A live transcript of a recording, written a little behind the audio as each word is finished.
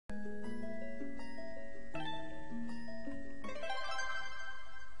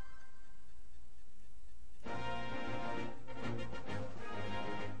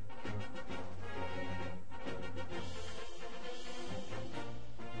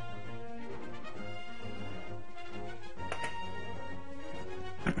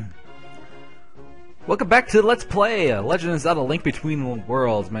Welcome back to Let's Play Legend of Zelda: Link Between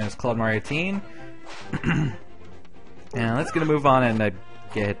Worlds. My name is Claude Mario18. And let's gonna move on and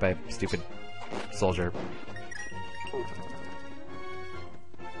get hit by a stupid soldier.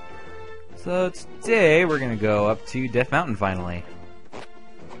 So today we're gonna go up to Death Mountain finally.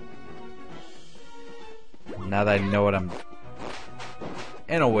 Now that I know what I'm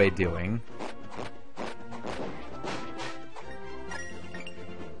in a way doing.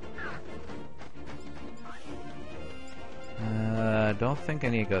 I don't think I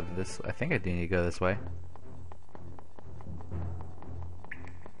need to go this way. I think I do need to go this way.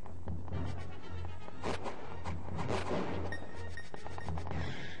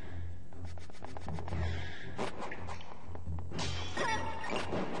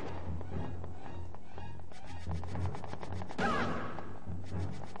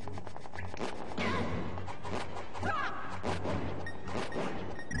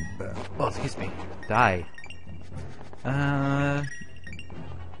 Oh, excuse me. Die.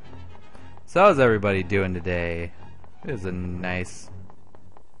 So how's everybody doing today? It was a nice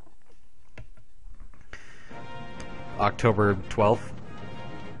October 12th.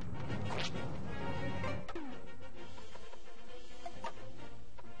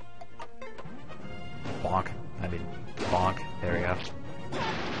 Bonk. I mean, bonk. There we go.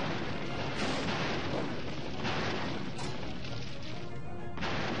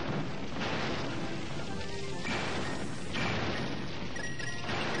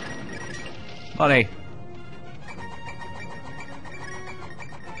 Money.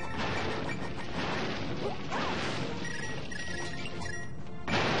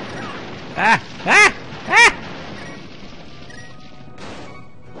 Ah! Ah! Ah!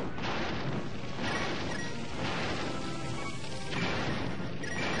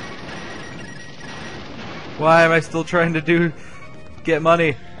 Why am I still trying to get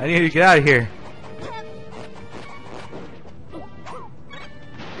money? I need to get out of here.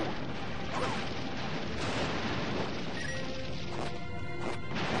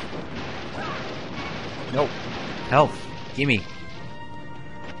 Nope. Health. Gimme.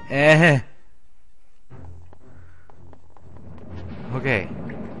 Okay.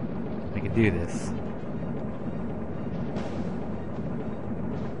 I can do this.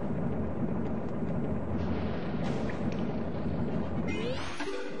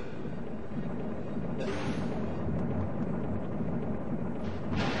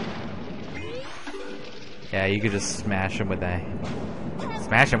 Yeah, you could just smash him with that.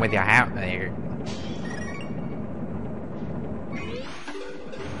 Smash him with your hammer.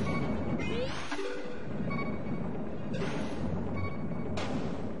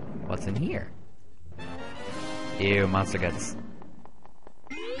 What's in here? Ew, monster guts.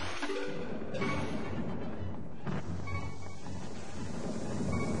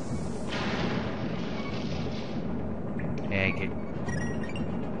 Okay.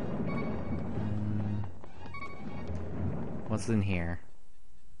 What's in here?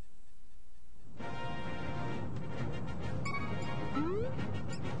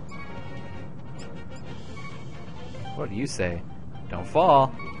 What do you say? Don't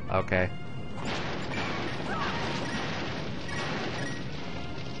fall. Okay.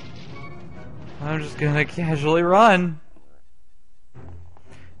 I'm just gonna casually run.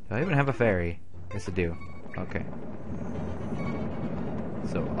 Do I even have a fairy? Yes, I do. Okay.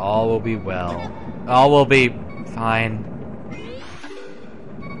 So all will be well. All will be fine.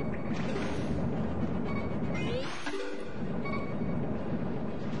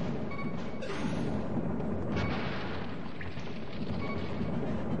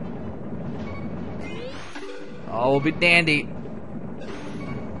 All will be dandy.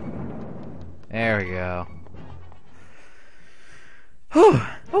 There we go. Whew.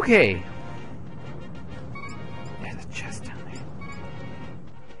 Okay. There's a chest down there.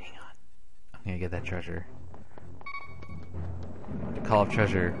 Hang on. I'm gonna get that treasure. The Call of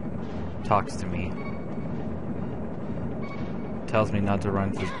Treasure talks to me. Tells me not to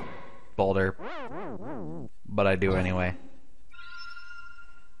run through boulder. But I do anyway.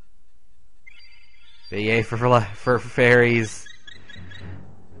 But yay for fairies.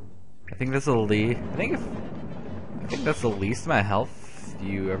 I think that's the least. I think that's the least amount of health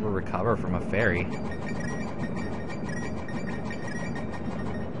you ever recover from a fairy.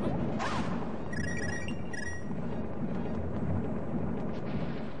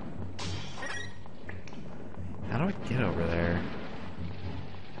 How do I get over there?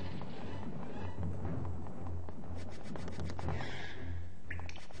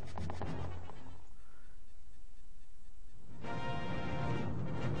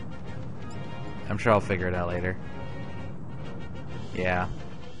 I'm sure I'll figure it out later. Yeah.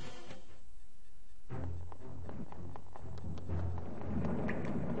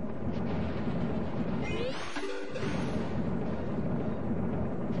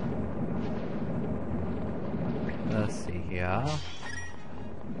 Yeah.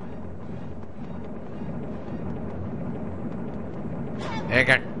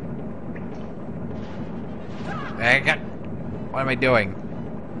 Egg. What am I doing?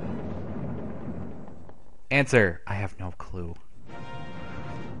 Answer. I have no clue.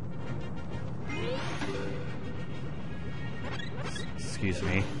 Excuse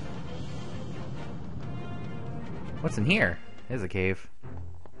me. What's in here? There's a cave.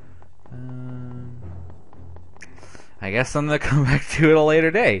 I guess I'm gonna come back to it a later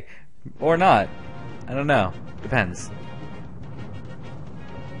day. Or not. I don't know. Depends.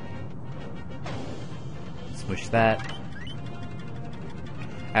 Smush that.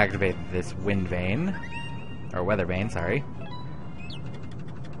 Activate this wind vein. Or weather vein, sorry.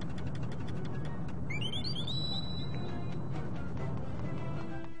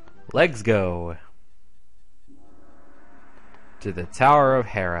 Legs go. To the Tower of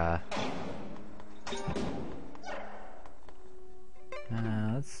Hera.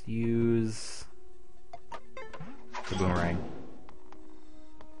 Let's use the boomerang.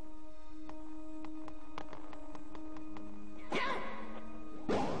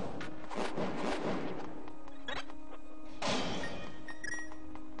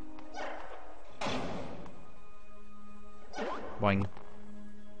 Boing.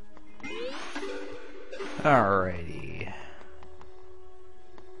 Alrighty.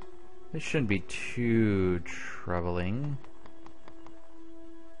 This shouldn't be too troubling.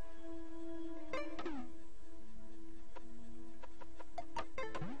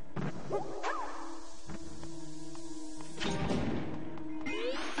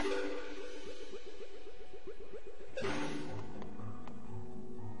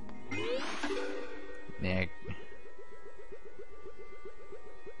 Nick.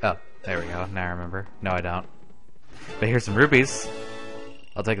 Oh, there we go. Now I remember. No, I don't. But here's some rupees.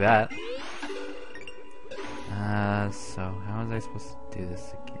 I'll take that. So how was I supposed to do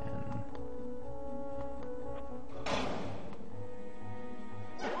this again?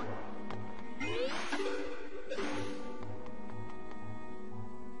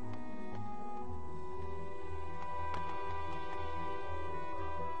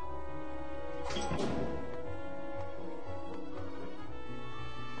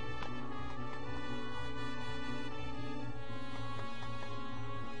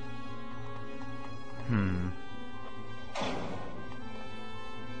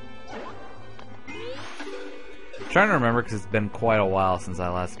 I'm trying to remember because it's been quite a while since I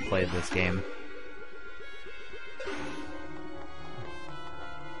last played this game.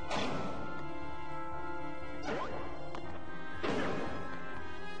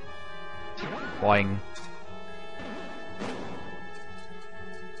 Boing.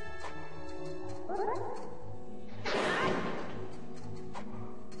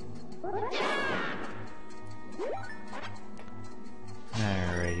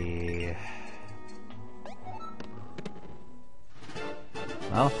 Alrighty.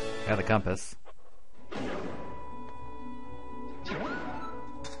 Well, got the compass.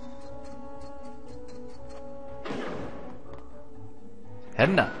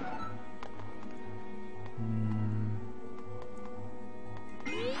 Heading up.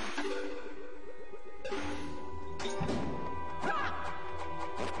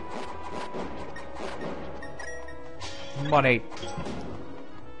 Money.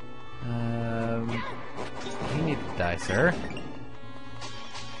 You need to die, sir.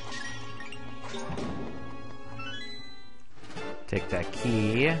 Take that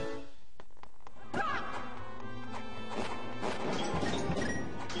key.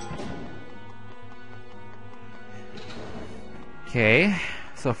 Okay,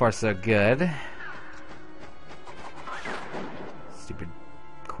 so far so good. Stupid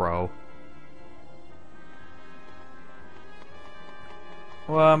crow.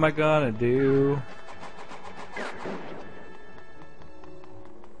 What am I gonna do?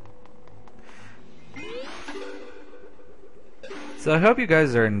 So I hope you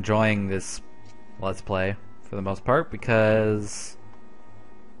guys are enjoying this Let's Play for the most part, because,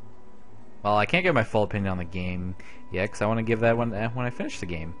 well, I can't give my full opinion on the game yet, because I want to give that when I finish the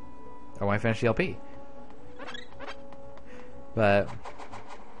game, or when I finish the LP. But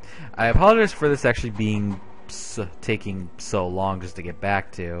I apologize for this actually being taking so long just to get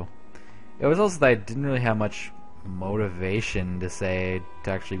back to. It was also that I didn't really have much motivation to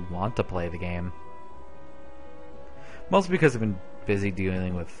actually want to play the game. Mostly because I've been busy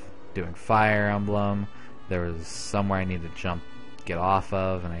doing Fire Emblem. There was somewhere I needed to get off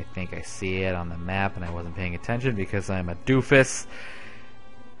of, and I think I see it on the map, and I wasn't paying attention because I'm a doofus.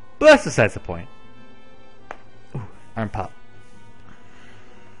 But that's besides the point. Ooh, arm pop.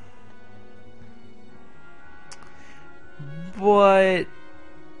 But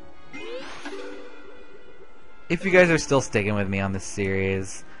if you guys are still sticking with me on this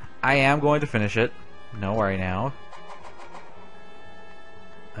series, I am going to finish it. No worry now.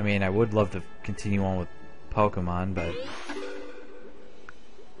 I mean, I would love to continue on with Pokemon, but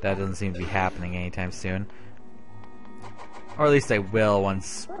that doesn't seem to be happening anytime soon. Or at least I will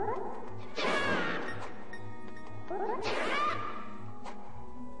once...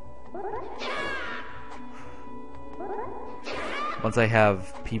 Once I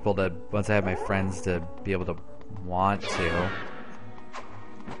have people to... Once I have my friends to be able to want to.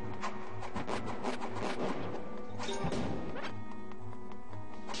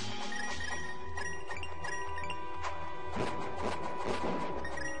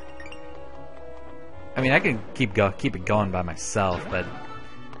 I mean, I can keep it going by myself, but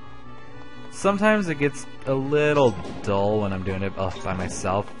sometimes it gets a little dull when I'm doing it by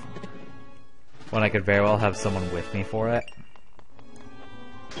myself. When I could very well have someone with me for it.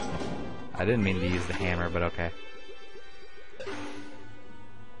 I didn't mean to use the hammer, but okay. The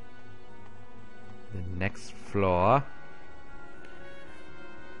next floor.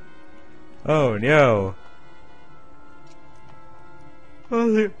 Oh no!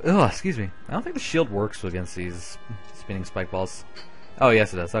 Oh, excuse me. I don't think the shield works against these spinning spike balls. Oh,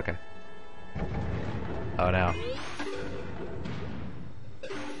 yes it does. Okay. Oh no.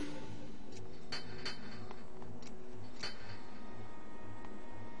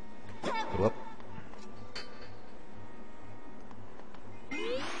 Whoop.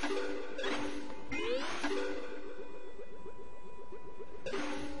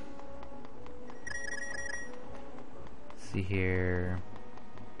 See here.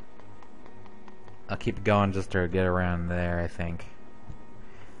 I'll keep it going just to get around there, I think.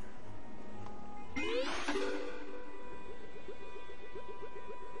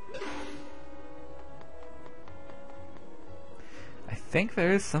 I think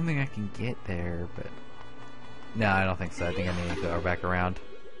there is something I can get there, but... No, I don't think so. I think I need to go back around.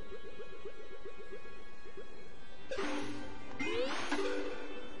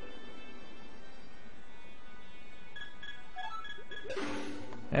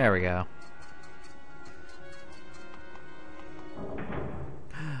 There we go.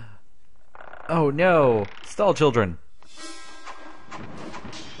 Oh no! Stall children!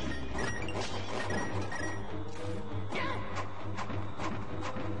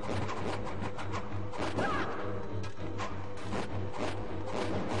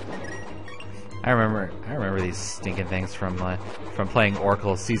 I remember these stinking things from playing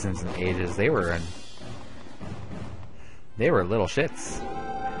Oracle Seasons and Ages. They were little shits.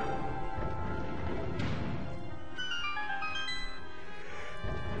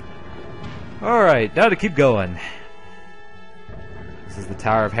 Alright, now to keep going. This is the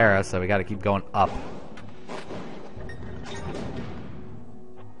Tower of Hera, so we gotta keep going up.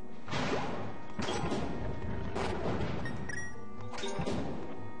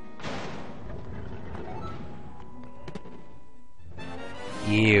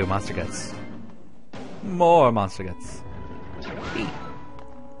 Ew, monster guts. More monster guts. Eh.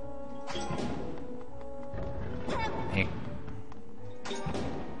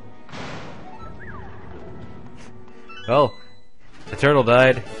 Well, the turtle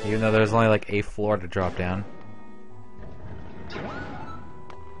died, even though there's only like a floor to drop down.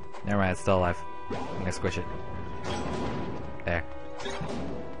 Never mind, it's still alive. I'm gonna squish it. There.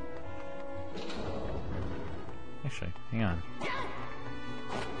 Actually, hang on.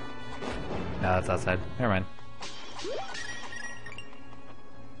 No, that's outside. Never mind.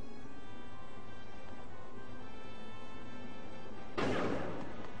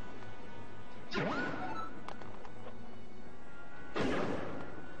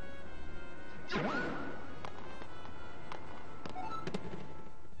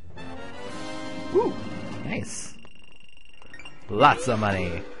 Woo! Nice. Lots of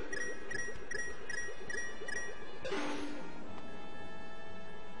money.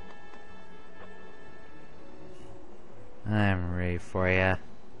 I'm ready for ya.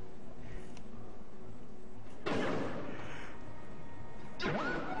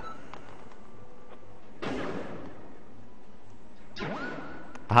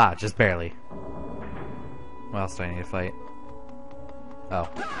 Aha, just barely. What else do I need to fight? Oh.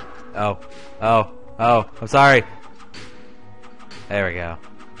 Oh. Oh. Oh. I'm sorry. There we go.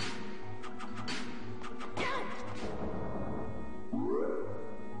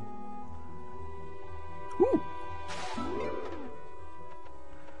 Woo.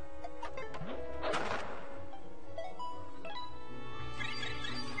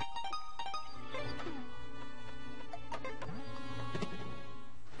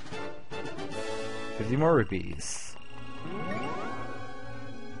 $50 more rupees.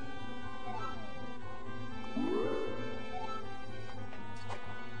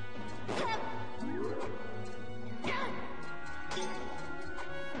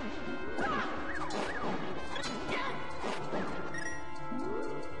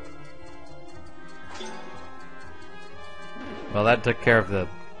 Well, that took care of the...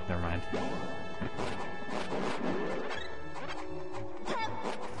 Never mind.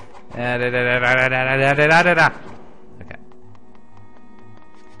 Okay.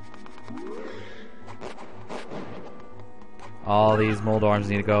 All these Moldorms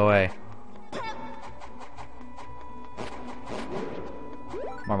need to go away.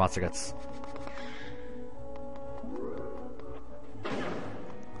 More monster guts.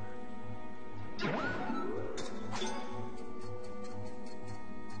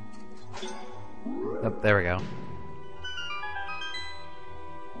 Oh, there we go.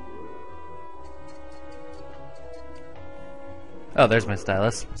 Oh, there's my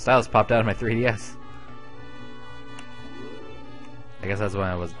stylus. Stylus popped out of my 3DS. I guess that's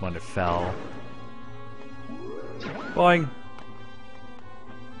when it fell. Boing!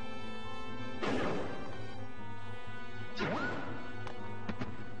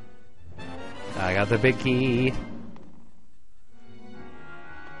 I got the big key.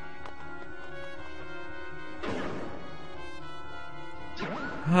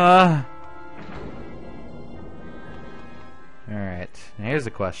 Alright, now here's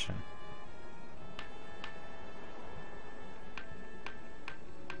the question.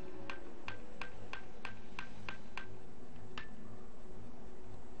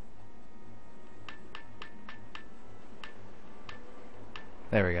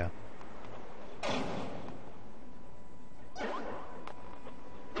 There we go.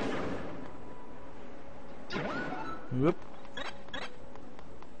 Whoop.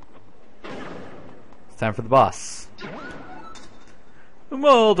 It's time for the boss.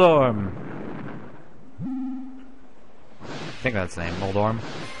 Moldorm! I think that's the name, Moldorm.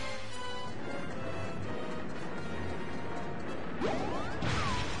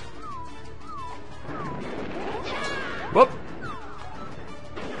 Whoop!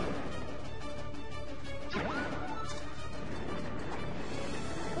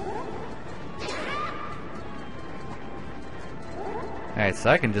 Alright, so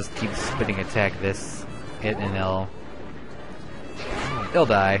I can just keep spinning attack this, hit, and he'll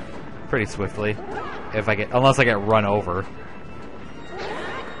die pretty swiftly if I get, unless I get run over.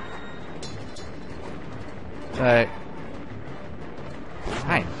 Alright.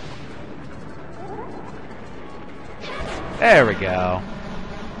 Fine. There we go.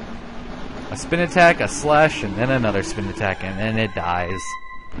 A spin attack, a slash, and then another spin attack, and then it dies.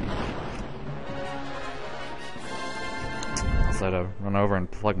 Also had to run over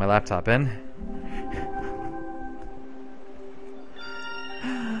and plug my laptop in.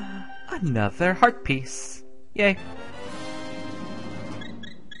 Another heart piece. Yay.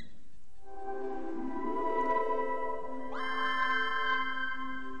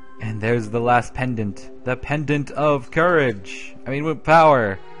 And there's the last pendant. The pendant of courage. I mean, with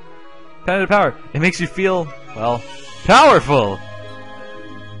power. Pendant of power. It makes you feel, well, powerful.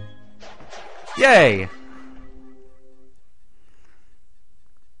 Yay.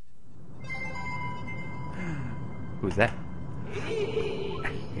 Who's that?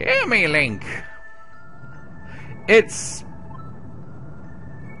 Hear me, Link. It's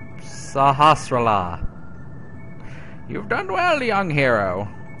Sahasrahla. You've done well, young hero.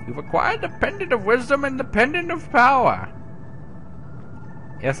 You've acquired the Pendant of Wisdom and the Pendant of Power.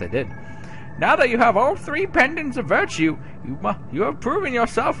 Yes, I did. Now that you have all three Pendants of Virtue, you have proven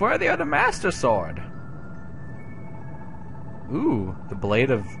yourself worthy of the Master Sword. Ooh, the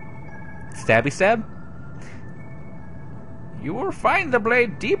Blade of Stabby Stab? You will find the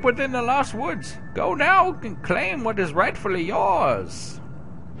blade deep within the Lost Woods. Go now and claim what is rightfully yours.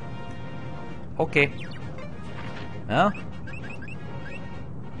 Okay. Well,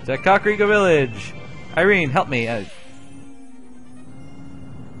 it's at Kakariko Village. Irene, help me.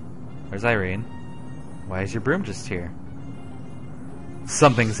 Where's Irene? Why is your broom just here?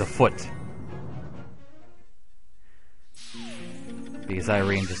 Something's afoot. Because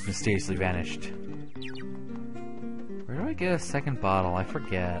Irene just mysteriously vanished. Where do I get a second bottle? I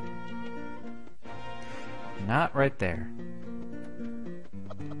forget. Not right there.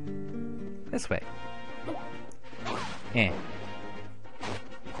 This way. Eh.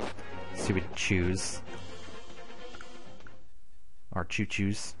 Stupid chews. Or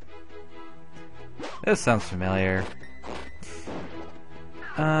choo-choos. This sounds familiar.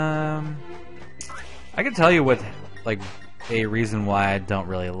 I can tell you what a reason why I don't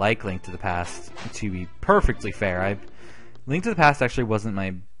really like Link to the Past, to be perfectly fair. Link to the Past actually wasn't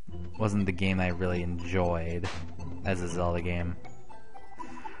the game I really enjoyed as a Zelda game.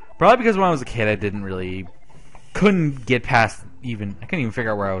 Probably because when I was a kid I couldn't get past I couldn't even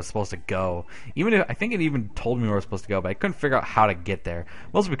figure out where I was supposed to go. Even if I think it even told me where I was supposed to go, but I couldn't figure out how to get there.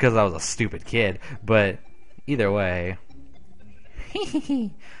 Mostly because I was a stupid kid, but either way.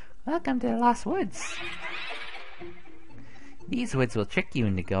 Welcome to the Lost Woods. These woods will trick you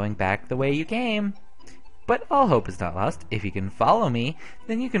into going back the way you came. But all hope is not lost. If you can follow me,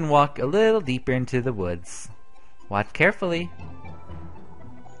 then you can walk a little deeper into the woods. Watch carefully.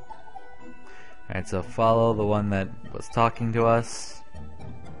 Alright, so follow the one that was talking to us.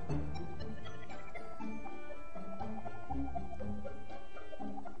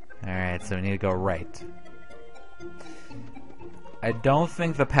 Alright, so we need to go right. I don't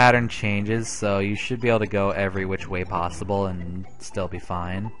think the pattern changes, so you should be able to go every which way possible and still be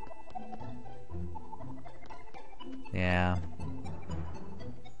fine. Yeah.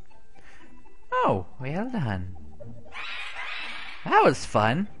 Oh, well done. That was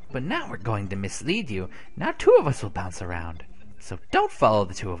fun, but now we're going to mislead you. Now 2 of us will bounce around. So don't follow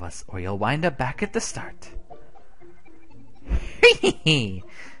the 2 of us, or you'll wind up back at the start. Think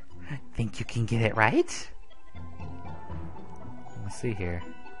you can get it right? Let's see here.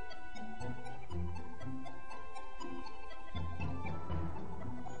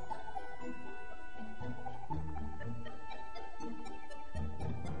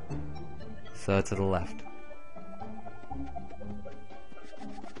 So to the left.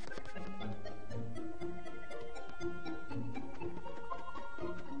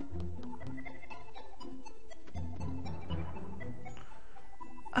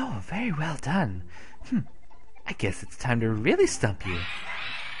 Oh, very well done. I guess it's time to really stump you.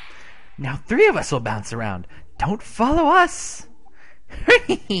 Now 3 of us will bounce around. Don't follow us.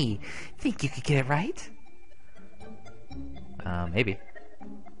 Think you could get it right? Maybe.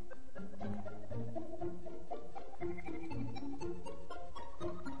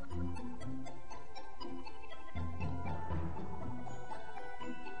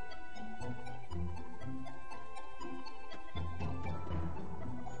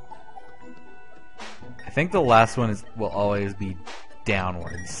 I think the last one will always be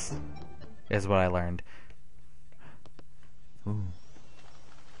downwards, is what I learned. Ooh.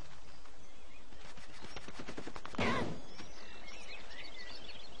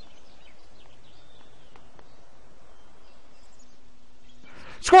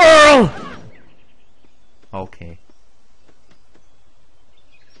 Squirrel! Okay.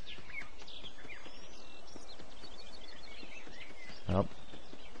 Oh.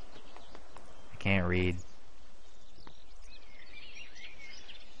 I can't read.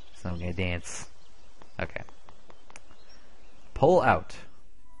 So I'm gonna dance. Okay. Pull out.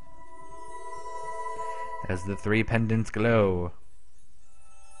 As the 3 pendants glow.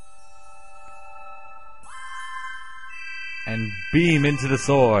 And beam into the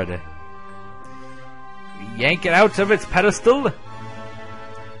sword. Yank it out of its pedestal.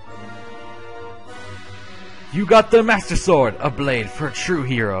 You got the Master Sword, a blade for a true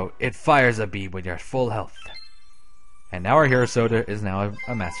hero. It fires a beam when you're at full health. And now our Hero Soda is now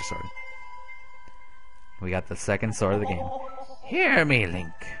a Master Sword. We got the 2nd sword of the game. Hear me,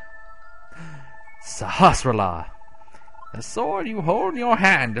 Link. Sahasrahla. The sword you hold in your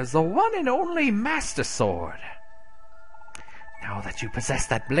hand is the one and only Master Sword. Now that you possess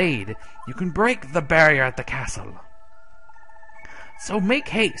that blade, you can break the barrier at the castle. So make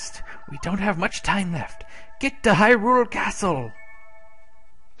haste. We don't have much time left. Get to Hyrule Castle.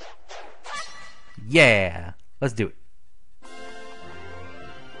 Yeah. Let's do it.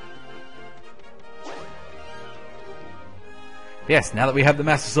 Yes, now that we have the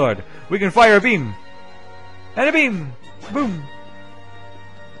Master Sword, we can fire a beam! And a beam! Boom!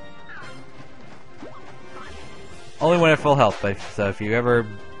 Only when at full health, so if you ever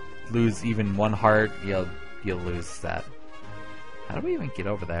lose even 1 heart, you'll lose that. How do we even get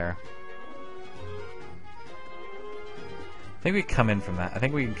over there? I think we come in from that. I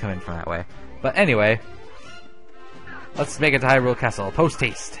think we can come in from that way. But anyway, let's make it to Hyrule Castle. Post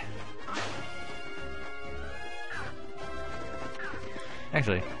haste.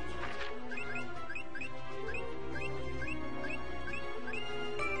 Actually,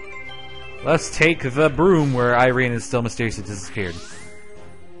 let's take the broom where Irene is still mysteriously disappeared.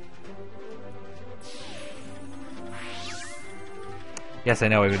 Yes, I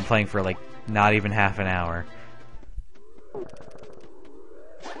know, we've been playing for like not even half an hour.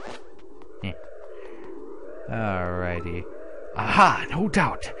 Alrighty. Aha, no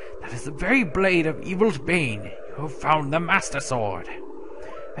doubt. That is the very blade of Evil's Bane. You who found the Master Sword.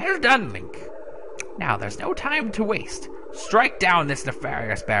 Well done, Link. Now there's no time to waste. Strike down this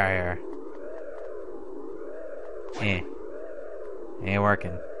nefarious barrier. Ain't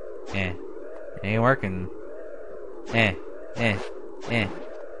working. Ain't working.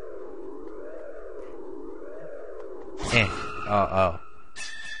 Oh.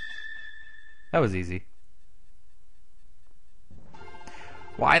 That was easy.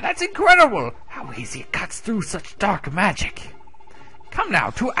 Why, that's incredible! How easy it cuts through such dark magic. Come now,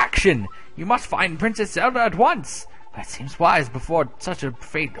 to action! You must find Princess Zelda at once. That seems wise before such a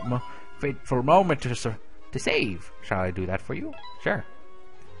fateful moment to save. Shall I do that for you? Sure.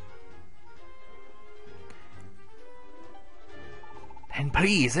 Then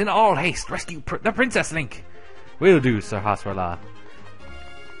please, in all haste, rescue the Princess, Link. Will do, Sir Hasrala.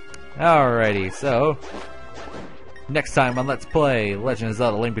 Alrighty, so next time on Let's Play Legend of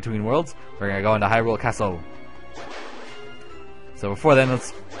Zelda: Link Between Worlds, we're gonna go into Hyrule Castle. So before then,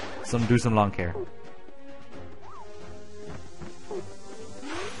 let's do some lawn care.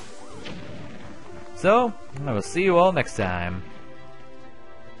 So I will see you all next time.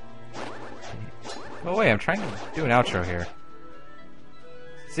 Oh wait, I'm trying to do an outro here.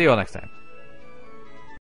 See you all next time.